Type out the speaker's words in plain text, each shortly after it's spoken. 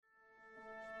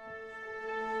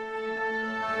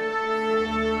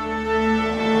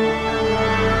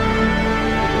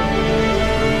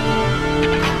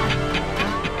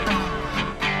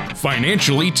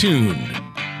Financially Tuned.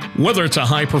 Whether it's a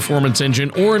high-performance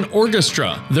engine or an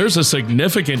orchestra, there's a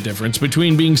significant difference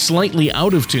between being slightly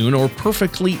out of tune or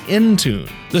perfectly in tune.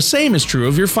 The same is true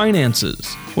of your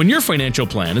finances. When your financial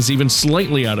plan is even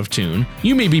slightly out of tune,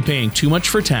 you may be paying too much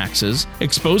for taxes,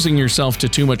 exposing yourself to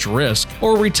too much risk,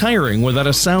 or retiring without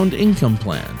a sound income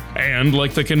plan. And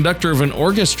like the conductor of an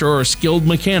orchestra or skilled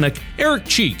mechanic, Eric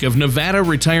Cheek of Nevada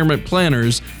Retirement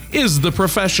Planners is the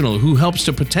professional who helps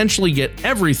to potentially get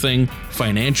everything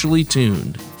financially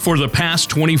tuned. For the past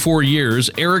 24 years,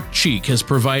 Eric Cheek has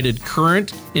provided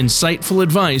current, insightful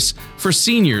advice for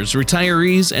seniors,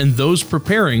 retirees, and those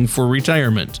preparing for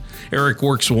retirement. Eric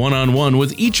works one-on-one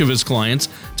with each of his clients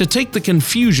to take the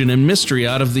confusion and mystery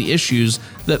out of the issues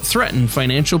that threaten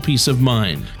financial peace of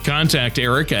mind. Contact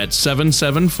Eric at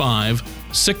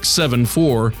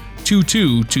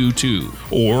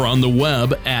 775-674-2222 or on the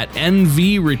web at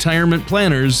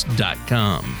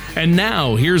nvretirementplanners.com. And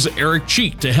now, here's Eric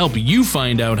Cheek to help you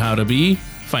find out how to be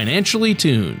financially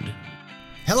tuned.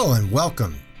 Hello and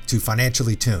welcome to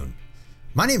Financially Tuned.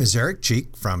 My name is Eric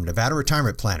Cheek from Nevada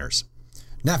Retirement Planners.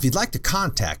 Now, if you'd like to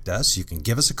contact us, you can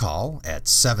give us a call at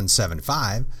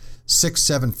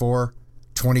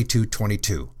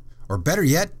 775-674-2222. Or better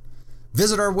yet,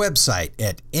 visit our website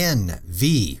at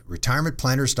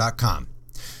nvretirementplanners.com.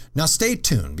 Now stay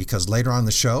tuned because later on in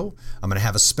the show, I'm going to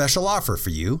have a special offer for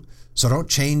you, so don't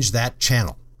change that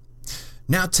channel.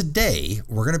 Now today,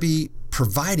 we're going to be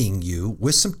providing you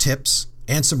with some tips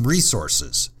and some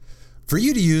resources for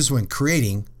you to use when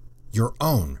creating your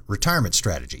own retirement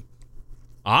strategy.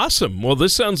 Awesome. Well,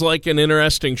 this sounds like an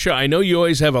interesting show. I know you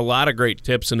always have a lot of great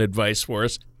tips and advice for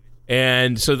us.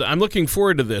 And so I'm looking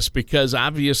forward to this because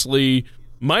obviously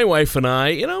my wife and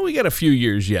I, we got a few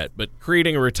years yet, but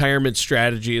creating a retirement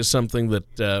strategy is something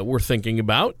that we're thinking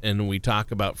about and we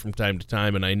talk about from time to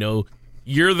time. And I know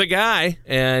you're the guy.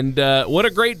 And what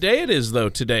a great day it is, though,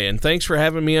 today. And thanks for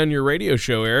having me on your radio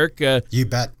show, Eric. You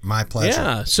bet. My pleasure.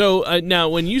 Yeah. So now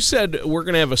when you said we're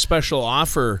going to have a special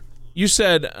offer, you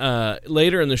said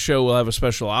later in the show we'll have a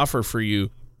special offer for you.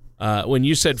 When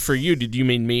you said for you, did you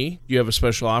mean me? Do you have a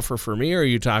special offer for me, or are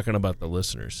you talking about the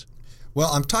listeners? Well,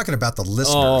 I'm talking about the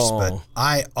listeners, but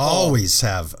I always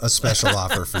have a special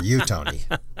offer for you, Tony.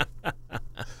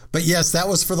 But yes, that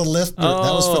was for the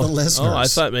listeners. Oh, I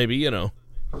thought maybe, you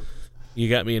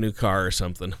got me a new car or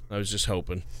something. I was just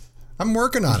hoping. I'm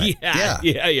working on it. Yeah,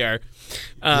 you are.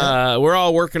 We're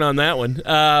all working on that one.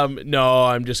 No,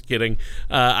 I'm just kidding.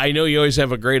 I know you always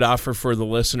have a great offer for the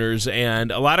listeners and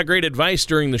a lot of great advice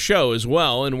during the show as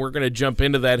well, and we're going to jump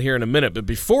into that here in a minute. But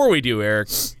before we do, Eric,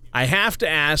 I have to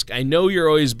ask, I know you're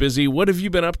always busy. What have you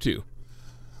been up to?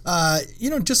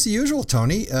 Just the usual,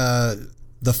 Tony.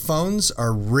 The phones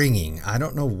are ringing. I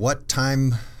don't know what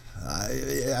time.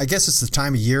 I guess it's the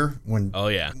time of year when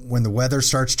when the weather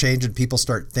starts changing, people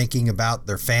start thinking about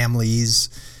their families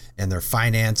and their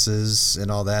finances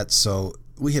and all that. So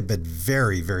we have been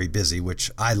very, very busy,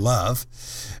 which I love.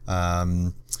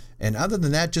 And other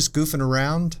than that, just goofing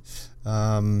around,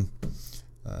 having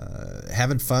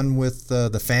fun with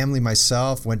the family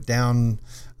myself. Went down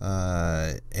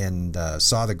and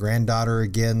saw the granddaughter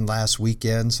again last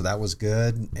weekend, so that was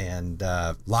good. And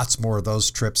lots more of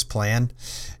those trips planned.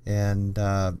 And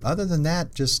other than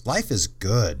that, just life is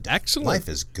good. Excellent. Life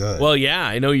is good. Well, yeah,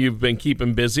 I know you've been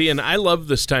keeping busy, and I love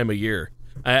this time of year.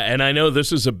 And I know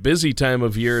this is a busy time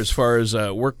of year as far as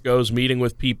work goes, meeting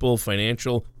with people,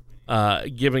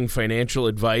 giving financial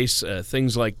advice,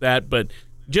 things like that. But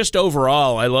just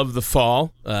overall, I love the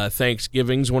fall.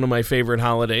 Thanksgiving's one of my favorite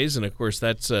holidays, and of course,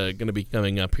 that's going to be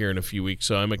coming up here in a few weeks.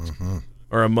 So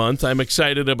or a month. I'm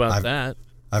excited about that.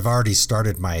 I've already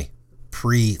started my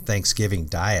pre-Thanksgiving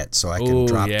diet so I can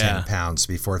drop 10 pounds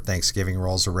before Thanksgiving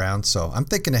rolls around. So I'm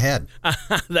thinking ahead.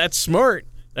 That's smart.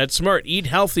 That's smart. Eat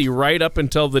healthy right up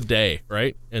until the day,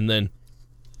 right? And then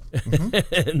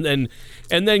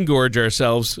and then gorge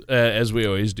ourselves as we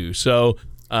always do. So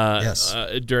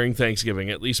during Thanksgiving,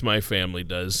 at least my family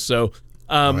does. So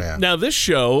now this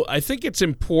show, I think it's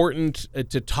important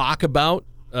to talk about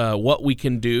what we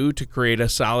can do to create a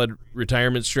solid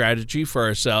retirement strategy for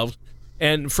ourselves.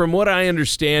 And from what I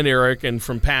understand, Eric, and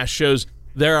from past shows,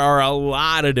 there are a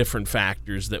lot of different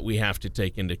factors that we have to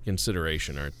take into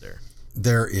consideration, aren't there?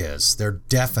 There is. There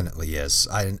definitely is.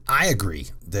 I agree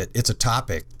that it's a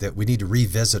topic that we need to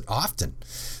revisit often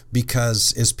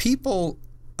because as people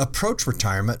approach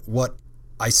retirement, what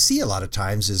I see a lot of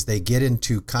times is they get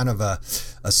into kind of a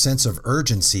sense of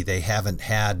urgency they haven't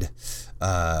had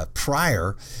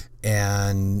prior.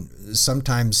 and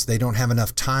sometimes they don't have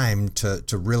enough time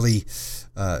to really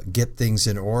get things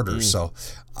in order. So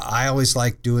I always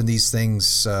like doing these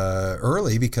things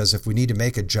early, because if we need to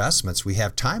make adjustments, we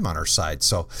have time on our side.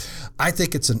 So I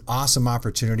think it's an awesome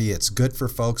opportunity. It's good for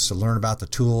folks to learn about the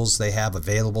tools they have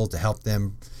available to help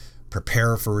them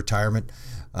prepare for retirement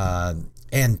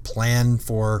and plan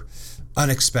for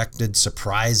unexpected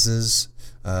surprises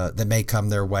that may come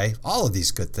their way. All of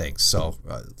these good things. So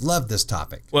love this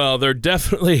topic. Well, they're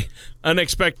definitely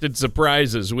unexpected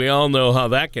surprises. We all know how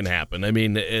that can happen. I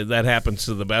mean, that happens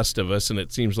to the best of us, and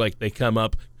it seems like they come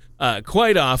up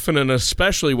quite often, and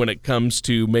especially when it comes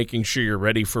to making sure you're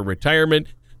ready for retirement.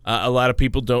 A lot of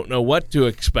people don't know what to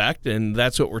expect, and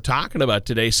that's what we're talking about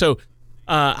today. So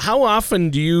how often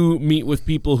do you meet with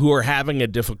people who are having a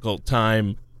difficult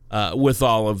time with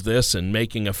all of this and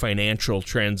making a financial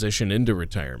transition into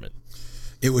retirement?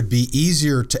 It would be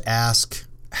easier to ask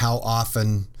how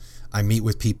often I meet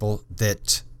with people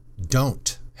that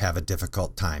don't have a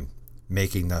difficult time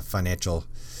making the financial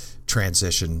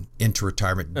transition into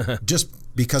retirement, just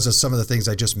because of some of the things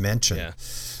I just mentioned.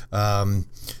 Yeah.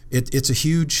 It's a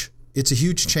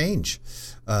huge change,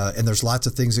 and there's lots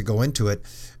of things that go into it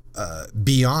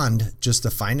beyond just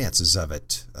the finances of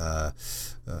it.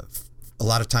 A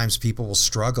lot of times people will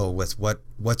struggle with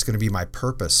what's going to be my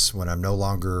purpose when I'm no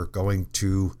longer going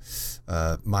to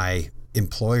my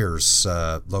employer's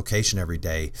location every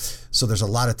day. So there's a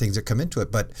lot of things that come into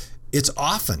it, but it's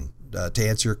often, to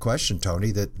answer your question,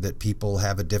 Tony, that people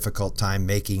have a difficult time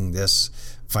making this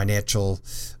financial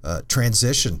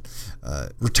transition.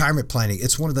 Retirement planning,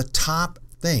 it's one of the top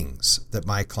things that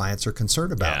my clients are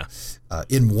concerned about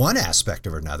in one aspect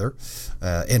or another.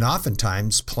 And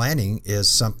oftentimes planning is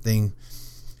something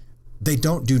they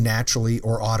don't do naturally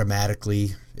or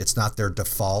automatically. It's not their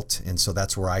default. And so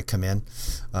that's where I come in.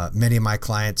 Many of my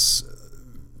clients,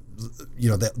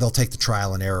 they'll take the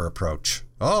trial and error approach.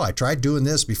 Oh, I tried doing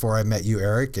this before I met you,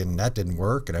 Eric, and that didn't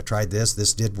work. And I tried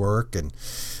this did work. And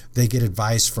they get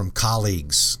advice from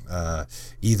colleagues,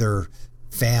 either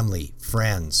family,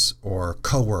 friends, or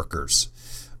coworkers.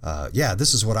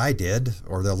 This is what I did.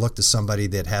 Or they'll look to somebody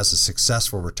that has a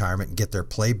successful retirement and get their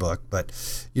playbook. But,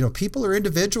 people are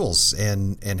individuals,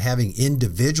 and having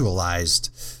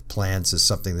individualized plans is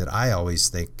something that I always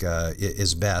think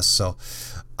is best. So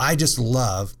I just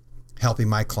love helping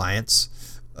my clients,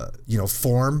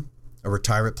 form a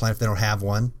retirement plan if they don't have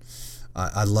one.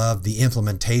 I love the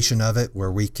implementation of it,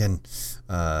 where we can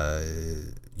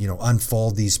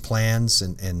unfold these plans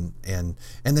and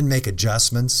then make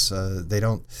adjustments. They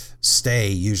don't stay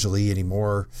usually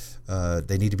anymore.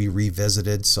 They need to be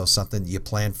revisited. So something that you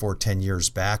planned for 10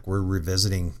 years back, we're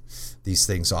revisiting these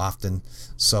things often.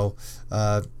 So,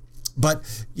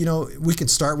 but we can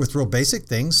start with real basic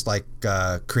things like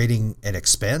creating an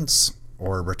expense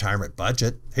or a retirement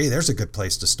budget. Hey, there's a good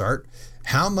place to start.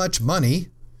 How much money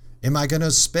am I going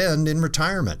to spend in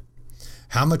retirement?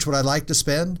 How much would I like to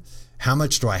spend? How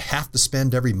much do I have to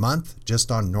spend every month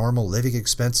just on normal living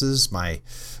expenses, my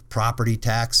property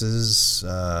taxes,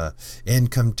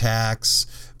 income tax,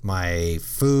 my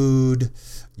food,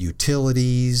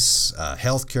 utilities,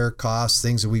 healthcare costs,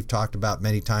 things that we've talked about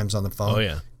many times on the phone. Oh,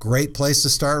 yeah. Great place to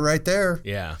start right there.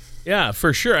 Yeah. Yeah,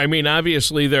 for sure. I mean,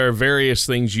 obviously, there are various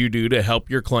things you do to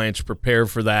help your clients prepare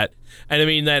for that. And I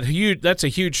mean, that's a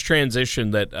huge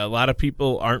transition that a lot of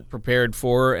people aren't prepared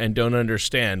for and don't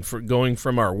understand, for going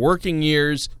from our working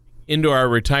years into our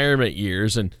retirement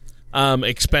years, and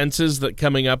expenses that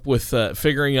coming up with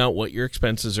figuring out what your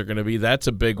expenses are going to be. That's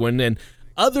a big one. And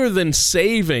other than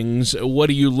savings, what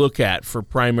do you look at for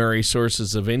primary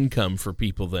sources of income for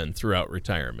people then throughout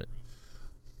retirement?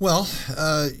 Well,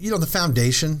 the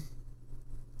foundation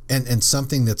and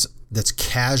something that's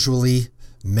casually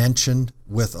mentioned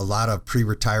with a lot of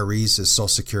pre-retirees is Social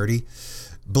Security.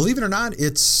 Believe it or not,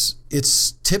 it's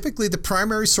typically the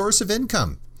primary source of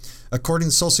income. According to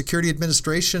the Social Security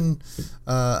Administration,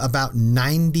 about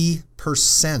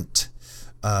 90%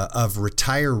 of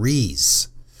retirees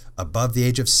above the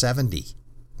age of 70,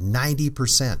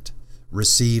 90%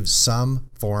 receive some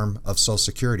form of Social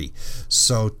Security.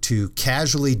 So to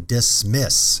casually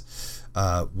dismiss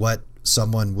what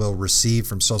someone will receive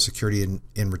from Social Security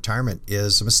in retirement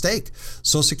is a mistake.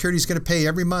 Social Security is going to pay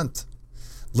every month.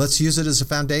 Let's use it as a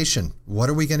foundation. What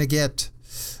are we going to get?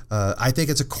 I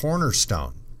think it's a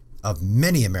cornerstone of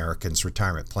many Americans'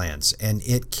 retirement plans, and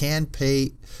it can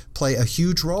play a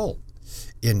huge role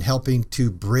in helping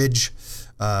to bridge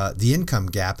the income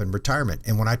gap in retirement.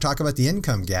 And when I talk about the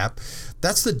income gap,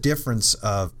 that's the difference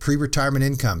of pre-retirement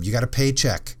income. You got a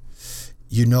paycheck.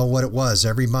 you know what it was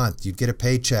every month. You get a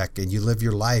paycheck and you live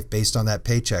your life based on that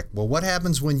paycheck. Well, what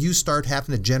happens when you start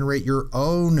having to generate your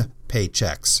own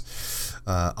paychecks?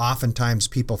 Oftentimes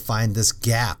people find this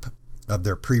gap of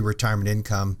their pre-retirement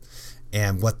income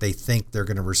and what they think they're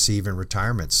going to receive in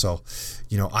retirement. So,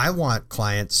 I want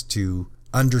clients to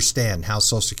understand how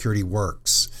Social Security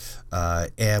works.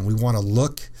 And we want to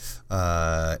look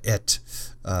at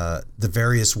the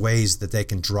various ways that they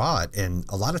can draw it. And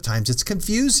a lot of times it's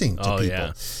confusing to people.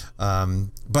 Yeah.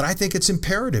 But I think it's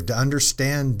imperative to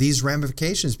understand these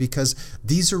ramifications because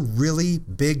these are really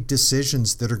big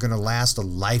decisions that are going to last a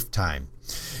lifetime.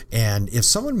 And if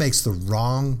someone makes the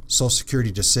wrong Social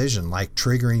Security decision, like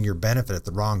triggering your benefit at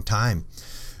the wrong time,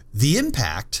 the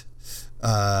impact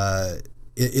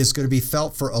is going to be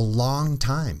felt for a long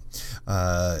time.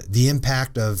 The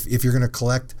impact of if you're going to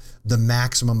collect the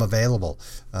maximum available.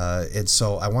 And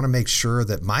so I want to make sure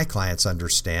that my clients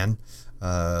understand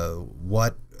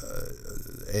what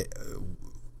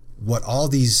all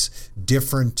these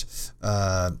different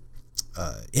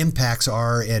impacts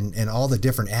are and all the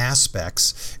different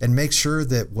aspects, and make sure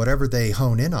that whatever they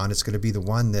hone in on, it's going to be the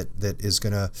one that is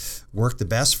going to work the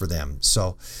best for them.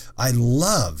 So I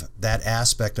love that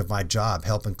aspect of my job,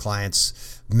 helping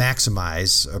clients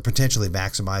maximize or potentially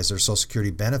maximize their Social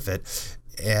Security benefit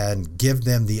and give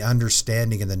them the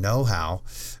understanding and the know-how.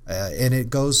 And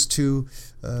it goes to,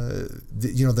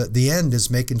 the end is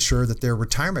making sure that their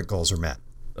retirement goals are met.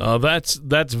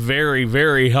 That's very,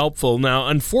 very helpful. Now,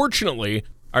 unfortunately,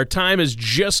 our time is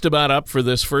just about up for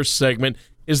this first segment.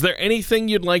 Is there anything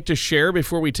you'd like to share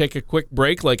before we take a quick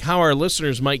break, like how our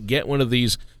listeners might get one of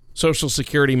these Social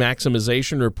Security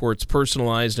maximization reports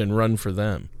personalized and run for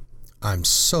them? I'm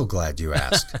so glad you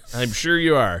asked. I'm sure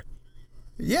you are.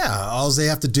 Yeah, all they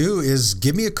have to do is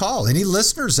give me a call. Any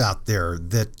listeners out there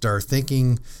that are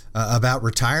thinking about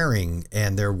retiring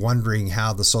and they're wondering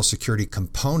how the Social Security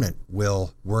component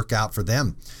will work out for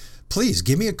them, please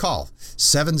give me a call,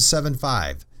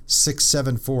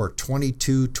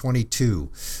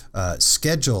 775-674-2222.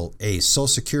 Schedule a Social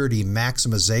Security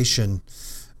maximization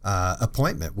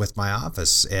appointment with my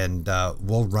office, and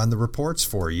we'll run the reports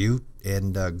for you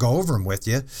and go over them with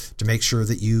you to make sure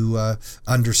that you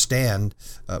understand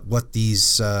what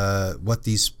these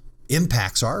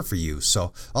impacts are for you.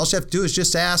 So all you have to do is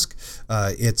just ask.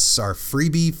 It's our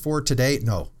freebie for today.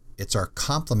 No, it's our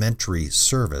complimentary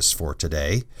service for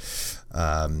today.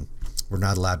 We're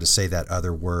not allowed to say that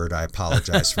other word. I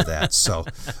apologize for that. So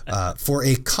for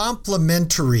a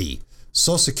complimentary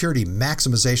Social Security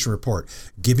maximization report,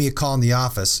 give me a call in the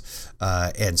office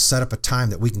and set up a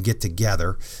time that we can get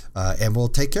together, and we'll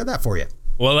take care of that for you.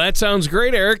 Well, that sounds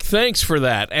great, Eric. Thanks for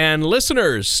that. And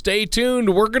listeners, stay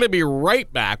tuned. We're going to be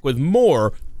right back with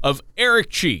more of Eric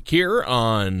Cheek here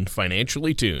on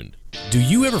Financially Tuned. Do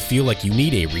you ever feel like you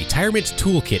need a retirement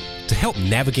toolkit to help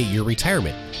navigate your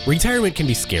retirement? Retirement can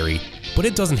be scary, but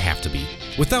it doesn't have to be.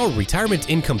 With our Retirement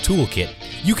Income Toolkit,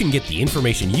 you can get the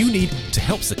information you need to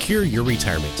help secure your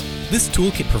retirement. This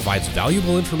toolkit provides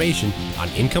valuable information on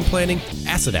income planning,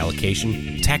 asset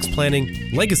allocation, tax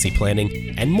planning, legacy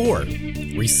planning, and more.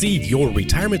 Receive your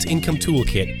Retirement Income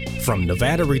Toolkit from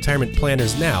Nevada Retirement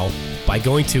Planners now by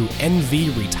going to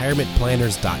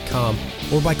nvretirementplanners.com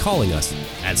or by calling us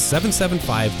at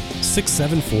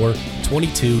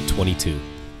 775-674-2222.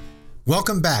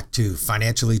 Welcome back to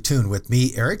Financially Tuned with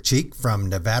me, Eric Cheek from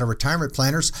Nevada Retirement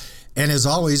Planners, and as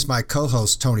always, my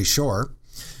co-host, Tony Shore.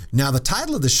 Now, the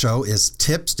title of the show is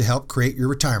Tips to Help Create Your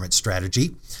Retirement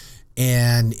Strategy.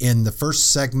 And in the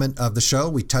first segment of the show,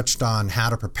 we touched on how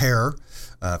to prepare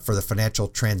for the financial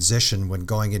transition when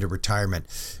going into retirement.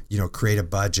 Create a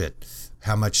budget.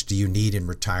 How much do you need in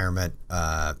retirement?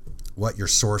 What your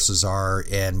sources are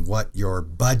and what your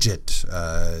budget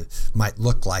might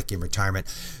look like in retirement.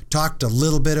 Talked a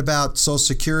little bit about Social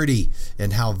Security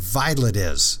and how vital it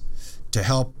is to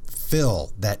help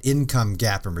fill that income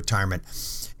gap in retirement.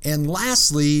 And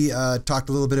lastly, talked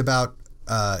a little bit about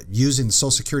using the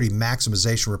Social Security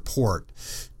maximization report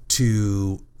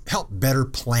to help better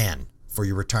plan for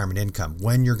your retirement income,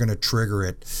 when you're going to trigger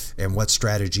it and what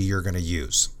strategy you're going to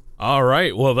use. All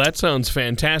right. Well, that sounds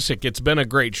fantastic. It's been a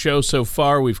great show so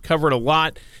far. We've covered a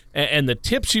lot. And the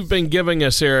tips you've been giving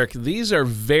us, Eric, these are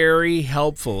very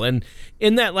helpful. And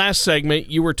in that last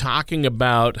segment, you were talking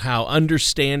about how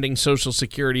understanding Social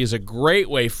Security is a great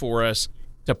way for us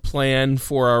to plan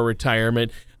for our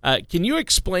retirement. Can you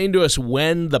explain to us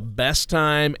when the best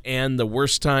time and the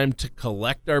worst time to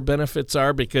collect our benefits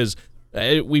are? Because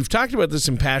we've talked about this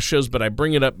in past shows, but I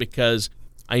bring it up because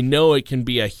I know it can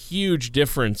be a huge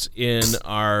difference in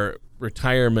our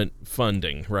retirement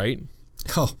funding, right?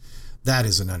 Oh, That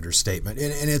is an understatement.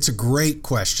 And it's a great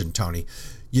question, Tony.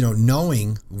 You know,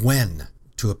 knowing when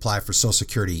to apply for Social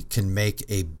Security can make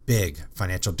a big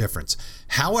financial difference.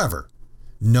 However,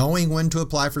 knowing when to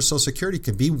apply for Social Security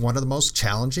can be one of the most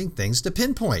challenging things to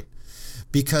pinpoint,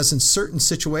 because in certain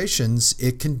situations,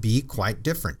 it can be quite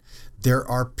different. There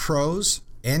are pros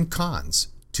and cons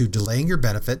to delaying your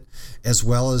benefit as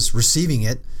well as receiving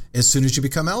it as soon as you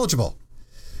become eligible.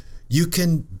 You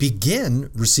can begin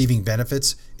receiving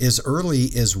benefits as early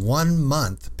as 1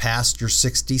 month past your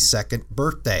 62nd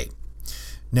birthday.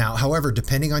 Now, however,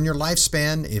 depending on your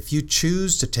lifespan, if you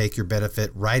choose to take your benefit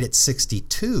right at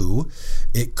 62,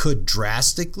 it could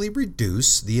drastically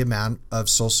reduce the amount of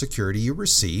Social Security you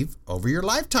receive over your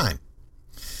lifetime.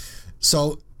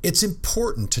 So it's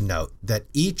important to note that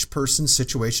each person's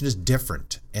situation is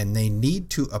different, and they need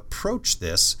to approach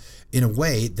this in a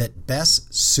way that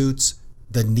best suits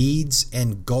the needs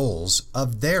and goals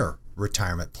of their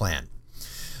retirement plan.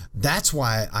 That's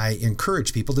why I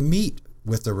encourage people to meet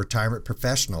with a retirement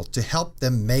professional to help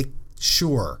them make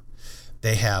sure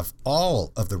they have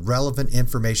all of the relevant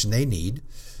information they need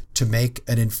to make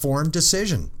an informed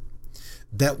decision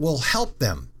that will help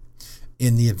them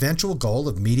in the eventual goal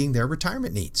of meeting their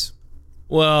retirement needs.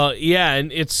 Well, yeah,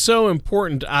 and it's so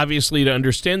important, obviously, to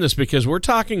understand this because we're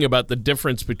talking about the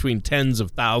difference between tens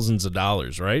of thousands of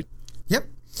dollars, right? Yep.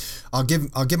 I'll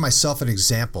give myself an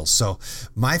example. So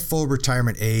my full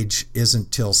retirement age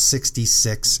isn't till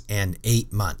 66 and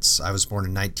 8 months. I was born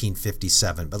in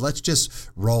 1957, but let's just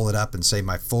roll it up and say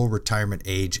my full retirement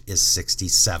age is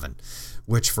 67,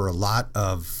 which for a lot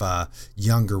of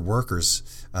younger workers,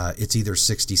 it's either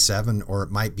 67 or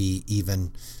it might be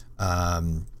even a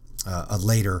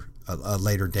later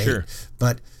date. Sure.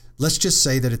 But let's just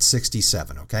say that it's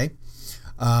 67, okay?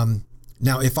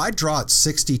 Now, if I draw at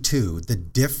 62, the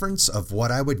difference of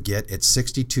what I would get at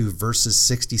 62 versus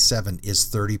 67 is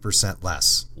 30%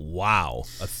 less. Wow,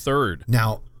 a third.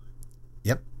 Now,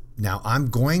 yep. Now,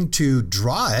 I'm going to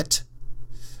draw it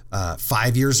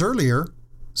 5 years earlier.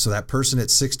 So that person at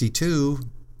 62,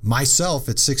 myself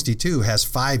at 62, has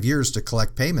 5 years to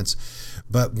collect payments.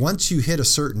 But once you hit a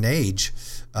certain age,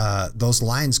 those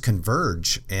lines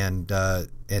converge, and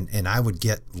I would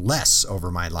get less over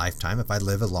my lifetime if I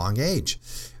live a long age.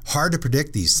 Hard to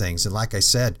predict these things. And like I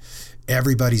said,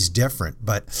 everybody's different,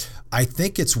 but I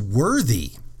think it's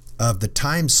worthy of the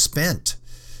time spent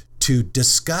to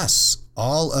discuss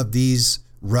all of these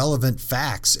relevant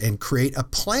facts and create a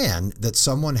plan that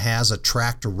someone has a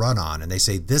track to run on. And they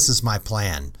say, this is my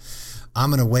plan. I'm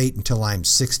going to wait until I'm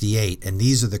 68, and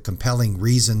these are the compelling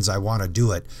reasons I want to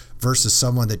do it, versus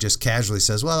someone that just casually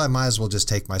says, well, I might as well just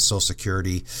take my Social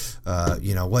Security.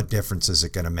 What difference is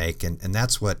it going to make? And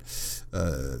that's what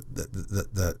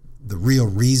the real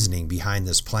reasoning behind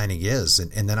this planning is.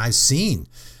 And then I've seen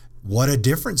what a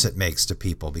difference it makes to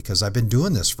people, because I've been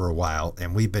doing this for a while,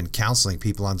 and we've been counseling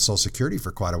people on Social Security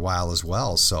for quite a while as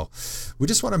well. So we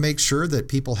just want to make sure that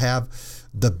people have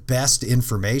the best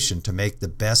information to make the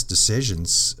best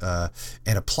decisions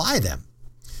and apply them.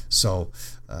 So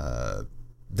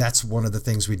that's one of the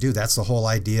things we do. That's the whole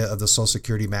idea of the Social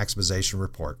Security Maximization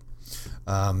Report.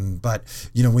 But,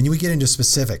 when we get into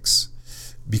specifics,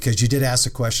 because you did ask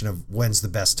the question of when's the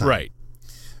best time. Right.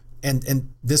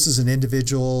 And this is an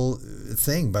individual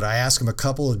thing, but I ask them a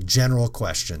couple of general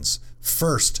questions.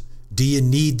 First, do you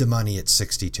need the money at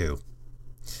 62?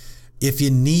 If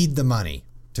you need the money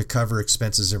to cover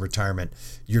expenses in retirement,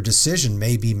 your decision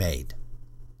may be made.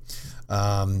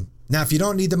 Now, if you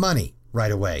don't need the money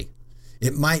right away,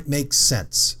 it might make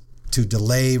sense to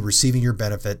delay receiving your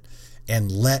benefit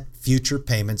and let future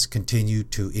payments continue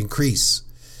to increase.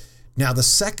 Now, the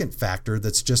second factor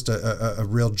that's just a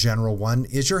real general one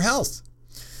is your health.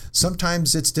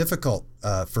 Sometimes it's difficult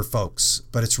for folks,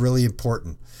 but it's really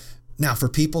important. Now, for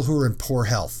people who are in poor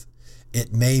health,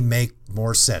 it may make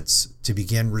more sense to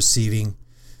begin receiving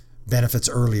benefits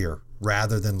earlier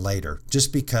rather than later,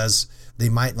 just because they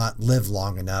might not live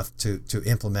long enough to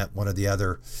implement one of the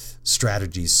other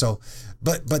strategies. So,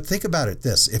 but think about it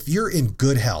this: if you're in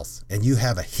good health and you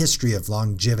have a history of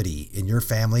longevity in your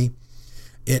family,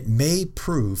 it may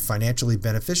prove financially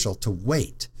beneficial to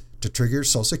wait to trigger your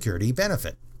Social Security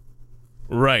benefit.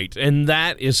 Right, and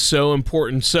that is so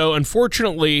important. So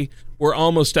unfortunately, we're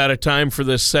almost out of time for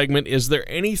this segment. Is there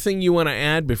anything you want to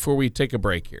add before we take a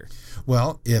break here?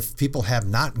 Well, if people have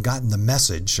not gotten the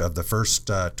message of the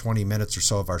first 20 minutes or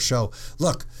so of our show,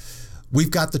 look,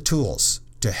 we've got the tools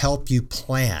to help you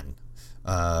plan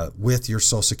with your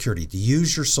Social Security, to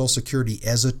use your Social Security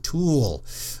as a tool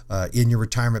in your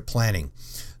retirement planning.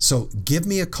 So give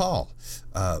me a call.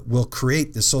 We'll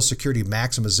create the Social Security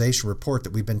maximization report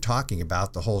that we've been talking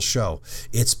about the whole show.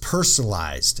 It's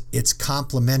personalized, it's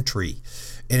complimentary,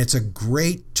 and it's a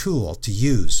great tool to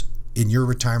use in your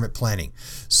retirement planning.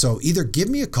 So either give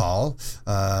me a call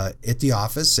at the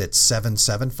office at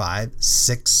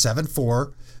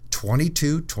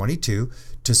 775-674-2222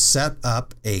 to set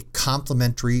up a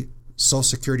complimentary Social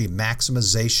Security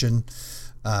maximization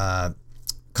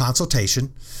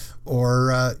consultation,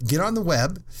 or get on the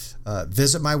web,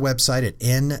 visit my website at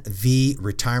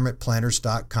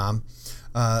nvretirementplanners.com.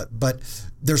 But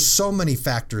there's so many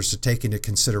factors to take into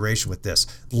consideration with this.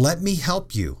 Let me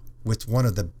help you with one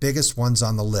of the biggest ones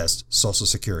on the list, Social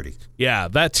Security. Yeah,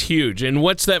 that's huge. And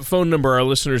what's that phone number our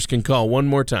listeners can call one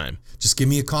more time? Just give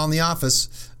me a call in the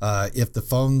office. If the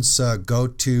phones go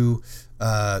to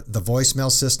the voicemail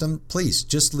system, please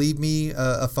just leave me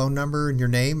a phone number and your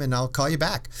name, and I'll call you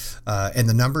back. And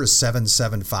the number is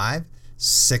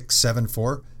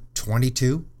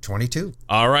 775-674-2222.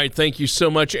 All right. Thank you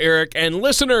so much, Eric. And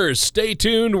listeners, stay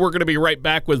tuned. We're going to be right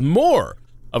back with more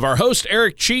of our host,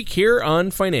 Eric Cheek, here on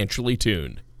Financially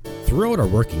Tuned. Throughout our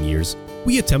working years,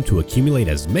 we attempt to accumulate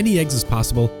as many eggs as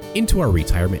possible into our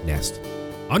retirement nest.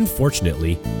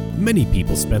 Unfortunately, many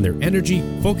people spend their energy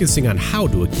focusing on how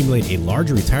to accumulate a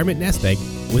larger retirement nest egg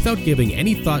without giving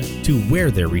any thought to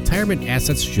where their retirement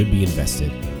assets should be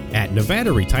invested. At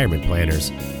Nevada Retirement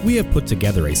Planners, we have put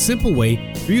together a simple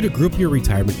way for you to group your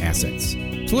retirement assets.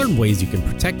 To learn ways you can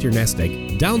protect your nest egg,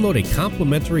 download a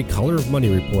complimentary Color of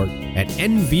Money report at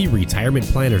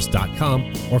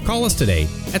nvretirementplanners.com or call us today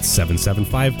at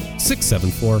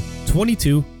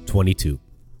 775-674-2222.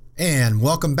 And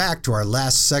welcome back to our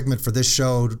last segment for this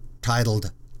show,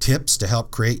 titled Tips to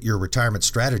Help Create Your Retirement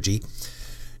Strategy.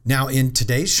 Now, in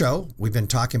today's show, we've been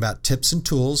talking about tips and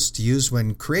tools to use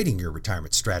when creating your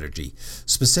retirement strategy.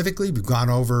 Specifically, we've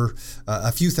gone over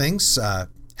a few things,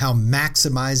 how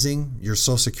maximizing your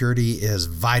Social Security is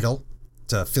vital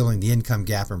to filling the income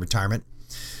gap in retirement.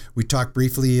 We talked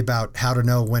briefly about how to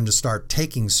know when to start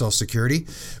taking Social Security.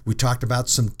 We talked about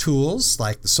some tools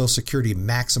like the Social Security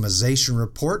Maximization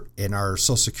Report in our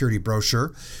Social Security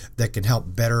brochure that can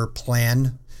help better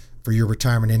plan for your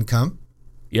retirement income.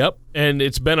 Yep, and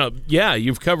it's been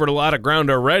you've covered a lot of ground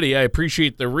already. I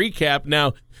appreciate the recap.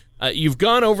 Now, you've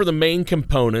gone over the main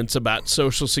components about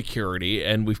Social Security,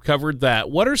 and we've covered that.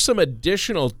 What are some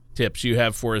additional tips you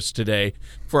have for us today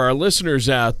for our listeners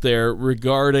out there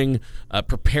regarding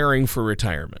preparing for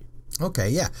retirement? Okay,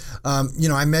 yeah.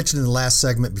 I mentioned in the last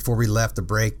segment before we left the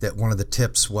break that one of the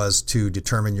tips was to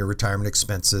determine your retirement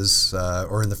expenses,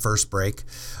 or in the first break.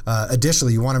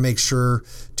 Additionally, you want to make sure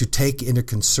to take into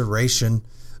consideration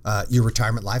your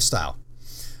retirement lifestyle.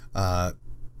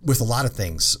 With a lot of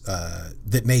things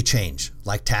that may change,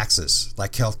 like taxes,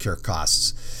 like healthcare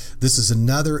costs. This is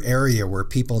another area where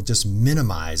people just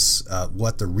minimize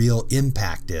what the real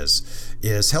impact is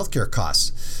healthcare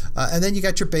costs. And then you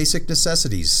got your basic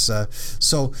necessities.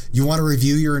 So you want to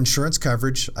review your insurance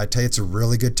coverage. I tell you, it's a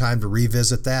really good time to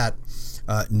revisit that.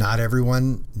 Not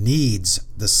everyone needs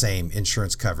the same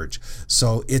insurance coverage.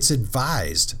 So it's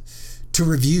advised to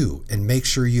review and make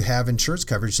sure you have insurance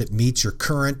coverage that meets your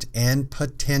current and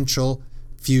potential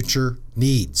future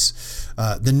needs.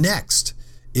 The next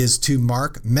is to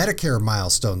mark Medicare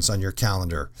milestones on your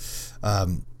calendar.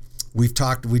 We've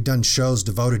done shows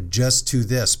devoted just to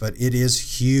this, but it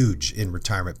is huge in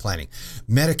retirement planning.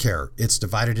 Medicare, it's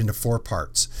divided into 4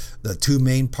 parts. The 2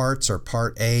 main parts are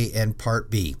Part A and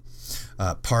Part B.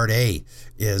 Part A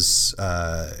is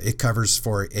it covers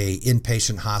for a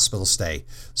inpatient hospital stay,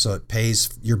 so it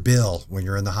pays your bill when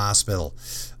you're in the hospital,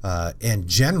 and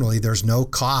generally there's no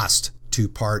cost to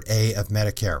Part A of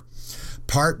Medicare.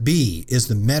 Part B is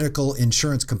the medical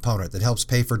insurance component that helps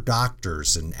pay for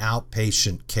doctors and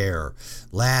outpatient care,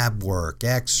 lab work,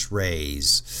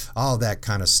 x-rays, all that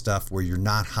kind of stuff where you're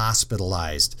not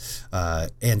hospitalized,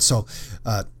 and so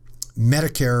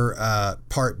Medicare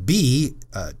Part B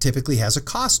typically has a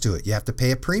cost to it. You have to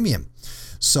pay a premium.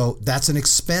 So that's an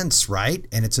expense, right?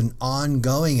 And it's an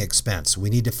ongoing expense. We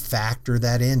need to factor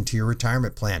that into your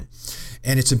retirement plan.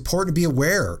 And it's important to be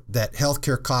aware that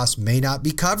healthcare costs may not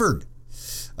be covered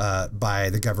by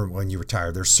the government when you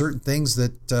retire. There's certain things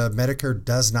that Medicare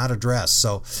does not address.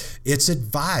 So it's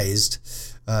advised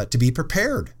to be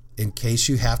prepared in case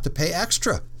you have to pay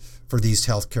extra for these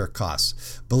healthcare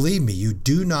costs. Believe me, you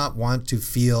do not want to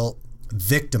feel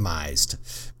victimized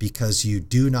because you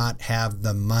do not have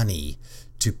the money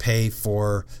to pay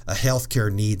for a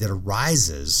healthcare need that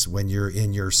arises when you're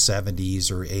in your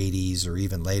 70s or 80s or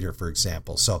even later, for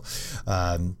example. So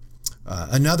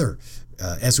another,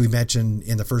 as we mentioned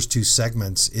in the first two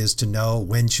segments, is to know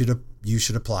when you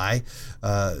should apply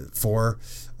for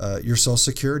your Social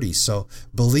Security. So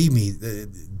believe me,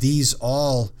 these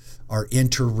all are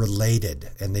interrelated,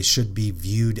 and they should be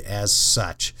viewed as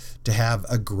such to have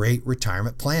a great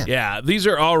retirement plan. Yeah, these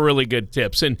are all really good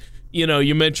tips. And,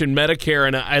 you mentioned Medicare,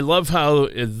 and I love how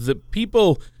the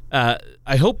people,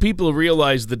 I hope people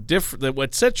realize that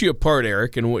what sets you apart,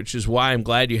 Eric, and which is why I'm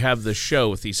glad you have this show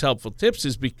with these helpful tips,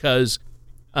 is because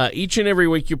each and every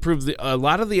week you prove a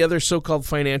lot of the other so-called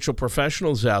financial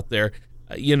professionals out there,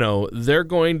 they're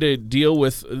going to deal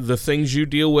with the things you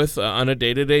deal with on a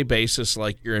day-to-day basis,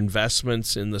 like your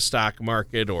investments in the stock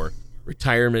market or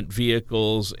retirement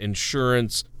vehicles,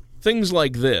 insurance, things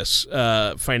like this,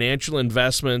 financial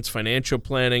investments, financial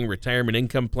planning, retirement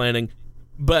income planning.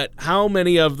 But how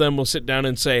many of them will sit down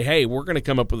and say, hey, we're going to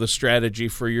come up with a strategy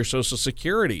for your Social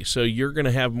Security, so you're going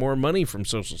to have more money from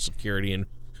Social Security, and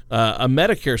a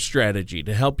Medicare strategy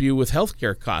to help you with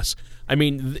healthcare costs. I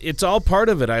mean, it's all part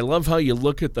of it. I love how you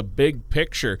look at the big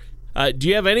picture. Do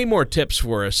you have any more tips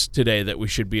for us today that we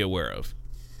should be aware of?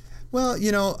 Well,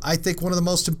 I think one of the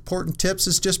most important tips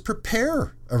is just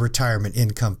prepare a retirement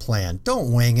income plan.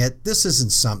 Don't wing it. This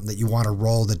isn't something that you want to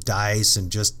roll the dice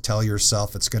and just tell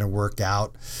yourself it's going to work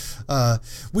out.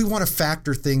 We want to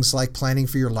factor things like planning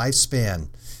for your lifespan,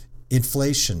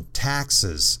 inflation,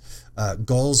 taxes,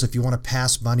 goals if you want to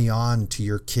pass money on to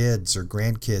your kids or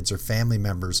grandkids or family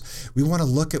members. We want to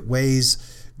look at ways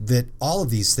that all of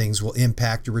these things will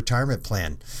impact your retirement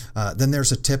plan. Then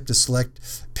there's a tip to select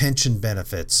pension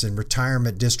benefits and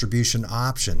retirement distribution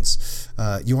options.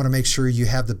 You want to make sure you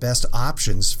have the best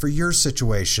options for your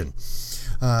situation.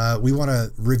 We want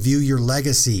to review your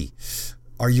legacy.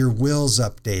 Are your wills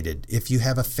updated? If you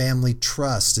have a family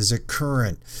trust, is it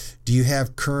current? Do you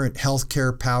have current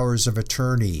healthcare powers of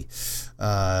attorney?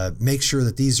 Make sure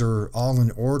that these are all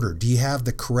in order. Do you have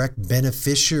the correct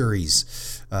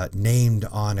beneficiaries named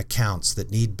on accounts that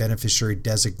need beneficiary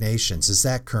designations? Is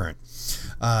that current?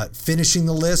 Finishing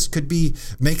the list could be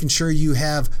making sure you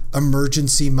have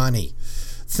emergency money.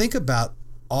 Think about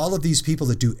all of these people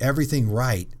that do everything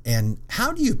right, and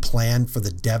how do you plan for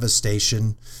the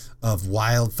devastation of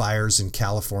wildfires in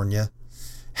California?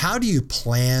 How do you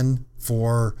plan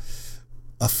for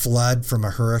a flood from a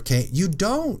hurricane? You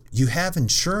don't. You have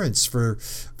insurance for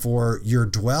your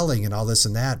dwelling and all this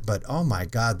and that, but oh my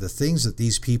God, the things that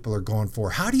these people are going for,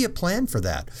 how do you plan for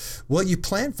that? Well, you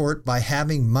plan for it by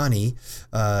having money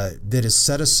that is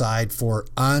set aside for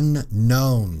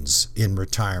unknowns in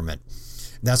retirement.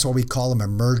 That's why we call them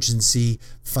emergency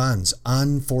funds,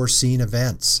 unforeseen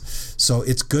events. So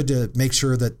it's good to make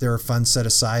sure that there are funds set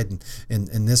aside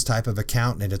in this type of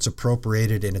account, and it's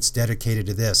appropriated and it's dedicated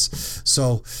to this.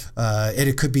 So, and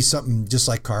it could be something just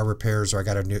like car repairs, or I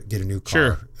got to get a new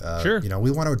car. Sure. We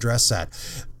want to address that.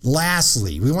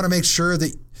 Lastly, we want to make sure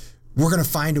that we're going to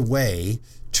find a way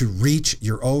to reach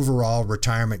your overall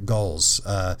retirement goals.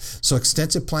 So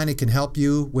extensive planning can help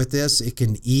you with this. It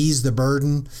can ease the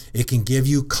burden. It can give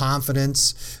you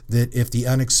confidence that if the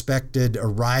unexpected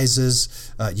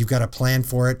arises, you've got a plan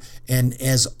for it. And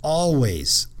as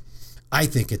always, I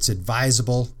think it's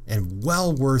advisable and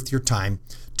well worth your time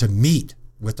to meet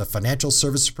with a financial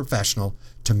service professional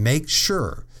to make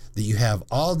sure that you have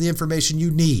all the information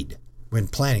you need when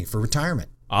planning for retirement.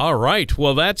 All right.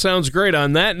 Well, that sounds great.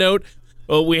 On that note,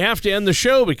 well, we have to end the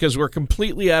show because we're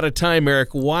completely out of time, Eric.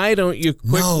 Why don't you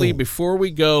quickly, before we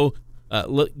go,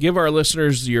 give our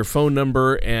listeners your phone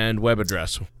number and web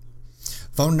address?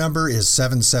 Phone number is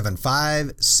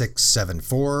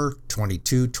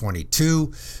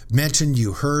 775-674-2222. Mentioned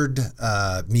you heard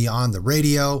me on the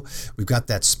radio. We've got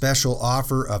that special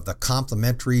offer of the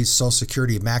complimentary Social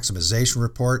Security Maximization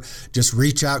Report. Just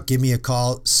reach out, give me a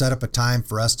call, set up a time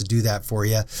for us to do that for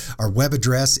you. Our web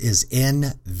address is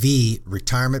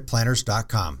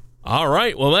nvretirementplanners.com. All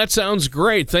right. Well, that sounds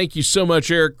great. Thank you so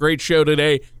much, Eric. Great show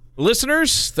today.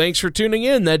 Listeners, thanks for tuning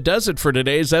in. That does it for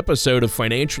today's episode of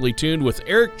Financially Tuned with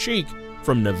Eric Cheek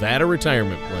from Nevada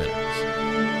Retirement Planners.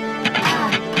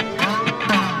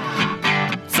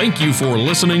 Thank you for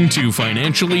listening to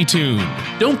Financially Tuned.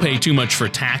 Don't pay too much for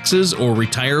taxes or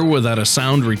retire without a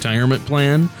sound retirement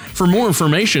plan. For more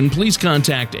information, please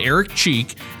contact Eric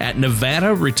Cheek at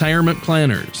Nevada Retirement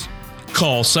Planners.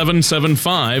 Call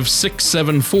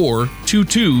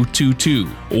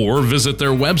 775-674-2222 or visit their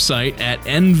website at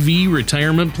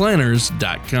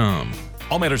nvretirementplanners.com.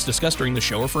 All matters discussed during the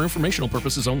show are for informational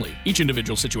purposes only. Each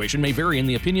individual situation may vary, and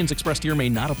the opinions expressed here may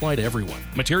not apply to everyone.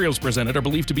 Materials presented are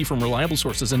believed to be from reliable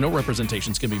sources, and no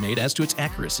representations can be made as to its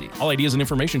accuracy. All ideas and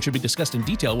information should be discussed in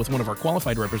detail with one of our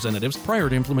qualified representatives prior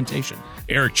to implementation.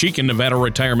 Eric Cheek and Nevada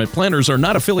Retirement Planners are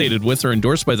not affiliated with or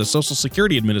endorsed by the Social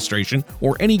Security Administration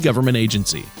or any government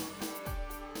agency.